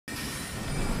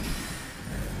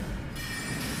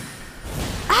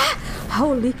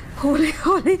Holy.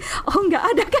 Oh, nggak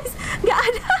ada, guys. Nggak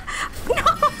ada. No.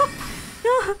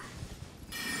 No.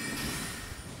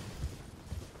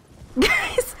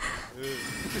 Guys.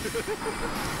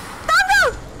 Tunggu.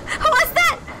 Who was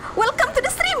that? Welcome to the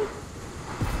stream.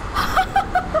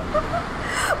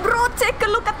 Bro, take a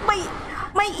look at my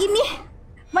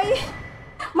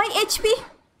HP.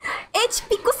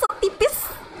 HP ku setipis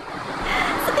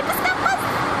kapas.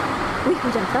 Wih,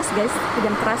 hujan keras, guys.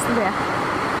 Hujan keras tuh ya.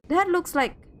 That looks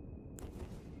like...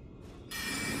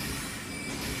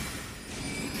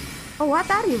 Oh, what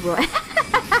are you, bro?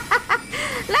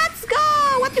 Let's go!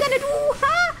 What you gonna do,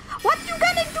 huh? What you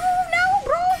gonna do now,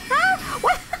 bro? Huh?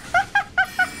 What?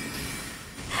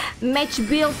 Match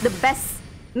build the best.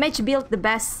 Match build the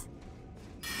best.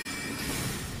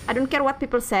 I don't care what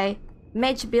people say.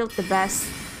 Match build the best.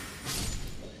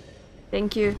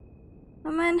 Thank you.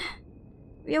 Aman.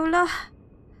 Ya Allah.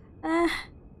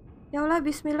 Ya Allah,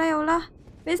 bismillah, ya Allah.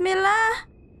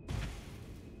 Bismillah.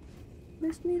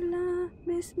 Bismillah,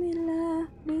 bismillah,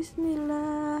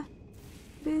 bismillah.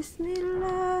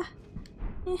 Bismillah.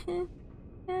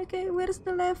 Okay, where's the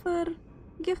lever?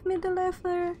 Give me the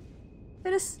lever.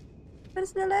 Where's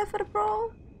the lever,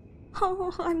 bro? Oh,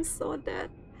 I'm so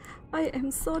dead. I am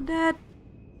so dead.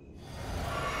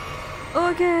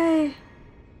 Okay.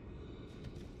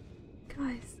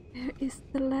 Guys, where is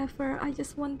the lever? I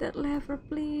just want that lever,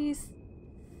 please.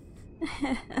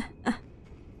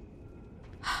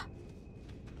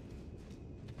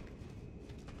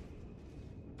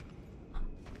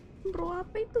 Bro,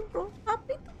 apa itu, bro?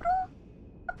 Apa itu, bro?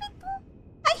 Apa itu?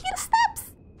 I hear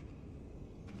steps.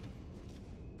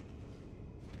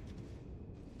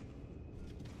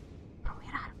 Bro,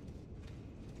 where are we?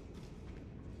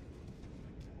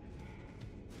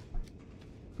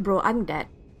 Bro, I'm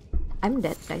dead. I'm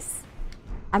dead, guys.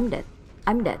 I'm dead.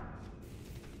 I'm dead.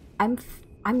 I'm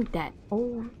dead.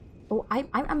 Oh,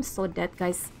 I'm so dead,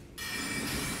 guys.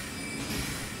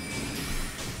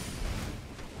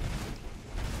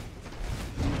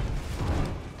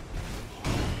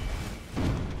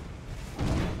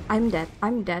 I'm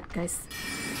dead, guys.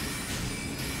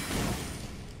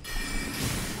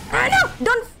 Oh, no!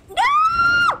 Don't! No!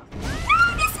 No!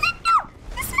 This leg, no!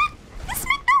 This leg! This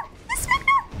leg, no! This leg,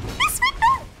 no! This leg,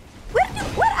 no!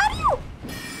 Where are you?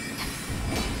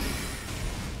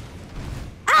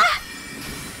 Ah!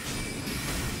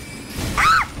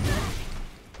 Ah!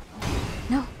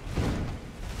 No.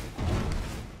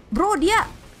 Bro, dia...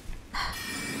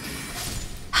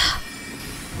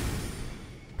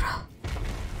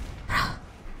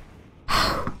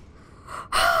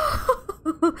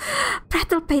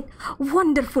 Prattle paid.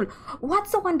 Wonderful.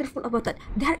 What's so wonderful about that?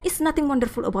 There is nothing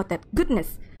wonderful about that.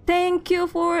 Goodness. Thank you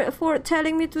for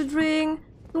telling me to drink.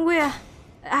 Tunggu ya.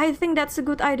 I think that's a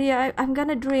good idea. I'm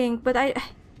gonna drink, but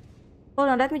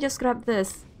hold on, let me just grab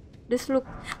this. This look.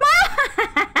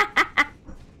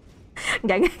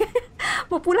 Enggak.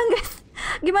 Mau pulang, guys.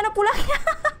 Gimana pulangnya?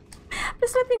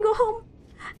 Please let me go home.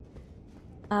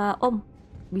 Om,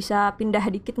 bisa pindah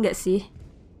dikit nggak sih?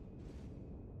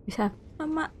 Bisa.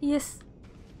 Mama, yes.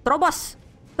 Terobos.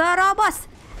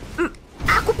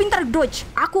 Aku pintar dodge.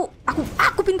 Aku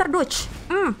pintar dodge.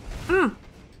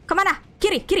 Kemana?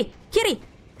 Kiri.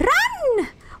 Run.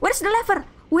 Where's the lever?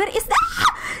 Where is the...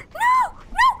 No.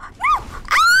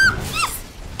 Is.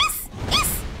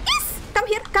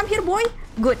 Come here, boy.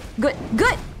 Good.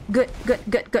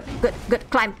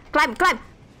 Climb.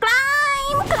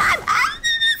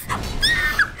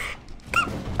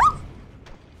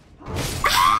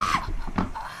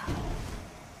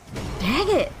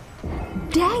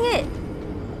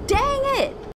 Dang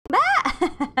it. Bah.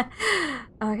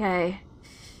 Okay.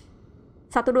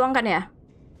 Satu doang kan ya?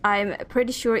 I'm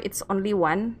pretty sure it's only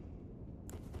one.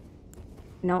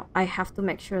 No, I have to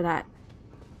make sure that.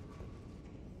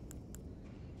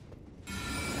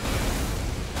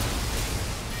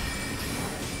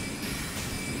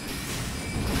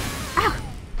 Ah!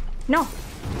 No.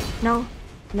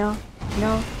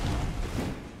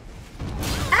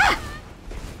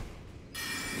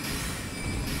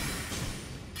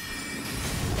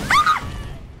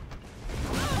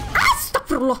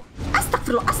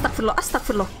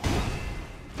 Astagfirullah.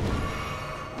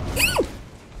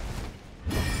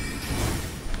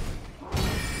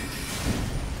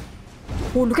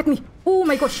 Oh, look at me. Oh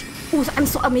my gosh. Oh, I'm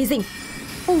so amazing.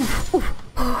 Okay.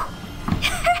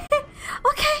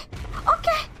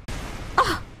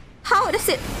 Oh, how does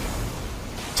it?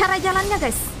 Cara jalannya,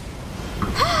 guys.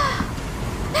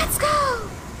 Let's go.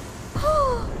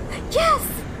 Oh, yes.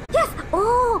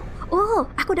 Oh,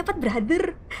 aku dapat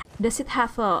brother. Does it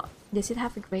have a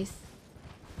grace?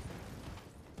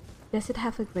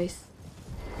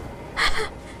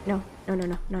 No, no, no,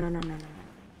 no, no, no, no, no, no.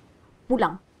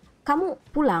 Pulang. Kamu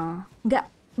pulang. Nggak,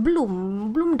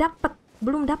 belum dapat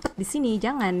di sini.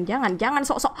 Jangan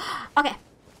sok-sok. Oke.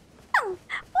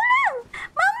 Pulang.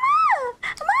 Mama.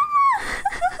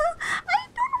 I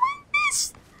don't want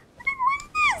this.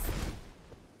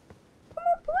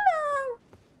 Kamu pulang.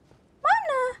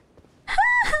 Mana?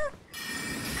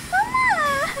 Mama.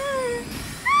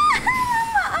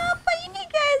 Mama, apa ini,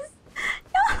 guys?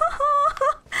 No.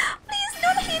 Please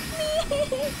don't hit me.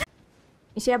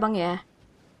 Isi abang ya.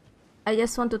 I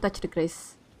just want to touch the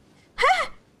grace.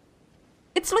 Hah?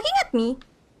 It's looking at me.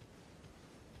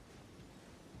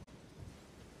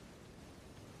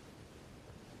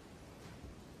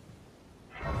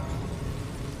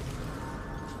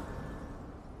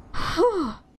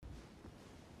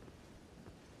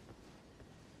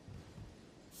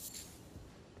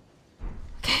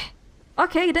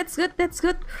 Okay, that's good.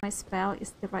 My spell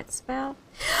is the right spell.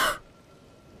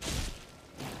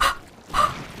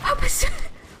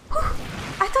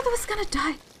 I thought I was gonna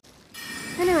die.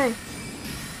 Anyway.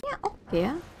 Yeah,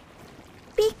 okay.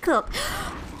 Pickled.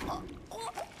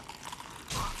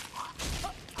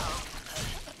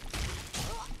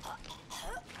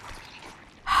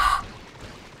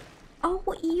 Oh,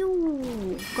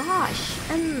 ew. Gosh.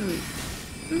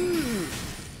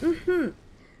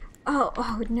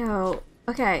 Oh no.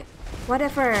 Okay.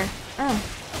 Whatever.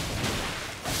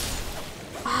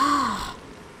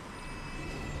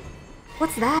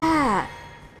 What's that?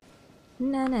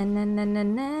 Na.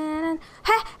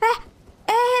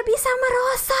 Bisa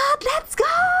merosot. Let's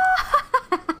go.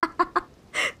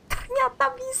 Ternyata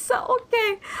bisa.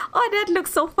 Okay. Oh, that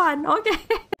looks so fun. Okay.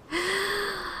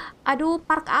 Aduh,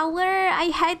 park hour. I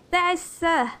hate this.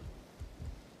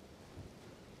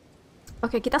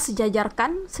 Oke, kita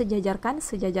sejajarkan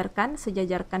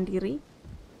diri.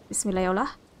 Bismillah ya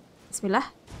Allah. Bismillah.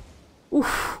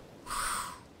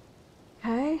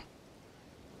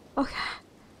 Okay.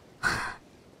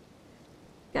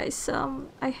 Guys,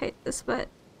 I hate this, but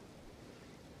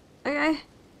okay.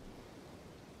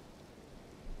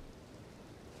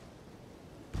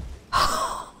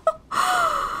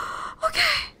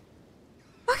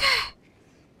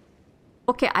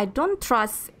 Okay, I don't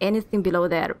trust anything below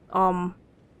there.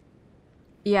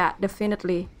 Yeah,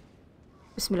 definitely.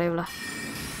 Bismillah.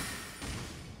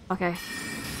 Okay.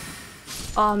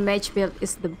 Oh, mage build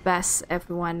is the best,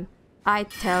 everyone. I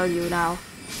tell you now.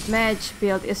 Mage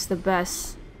build is the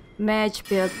best. Mage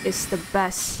build is the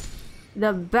best.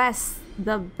 The best.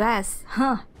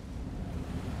 Huh.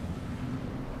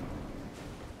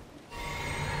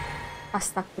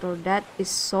 Astagfirullah, that is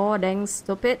so dang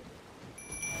stupid.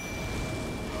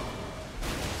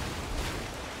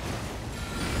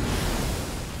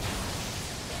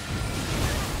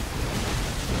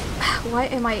 Why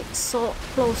am I so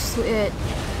close to it?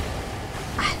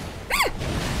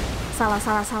 Salah.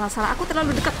 Aku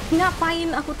terlalu dekat.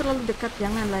 Ngapain aku terlalu dekat?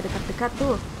 Janganlah dekat-dekat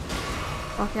tuh.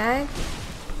 Oke.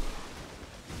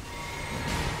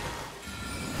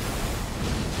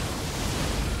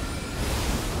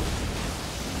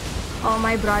 Oh,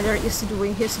 my brother is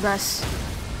doing his best.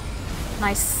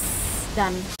 Nice.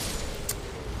 Done.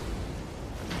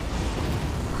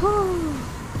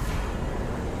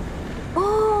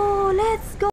 Oh, let's go.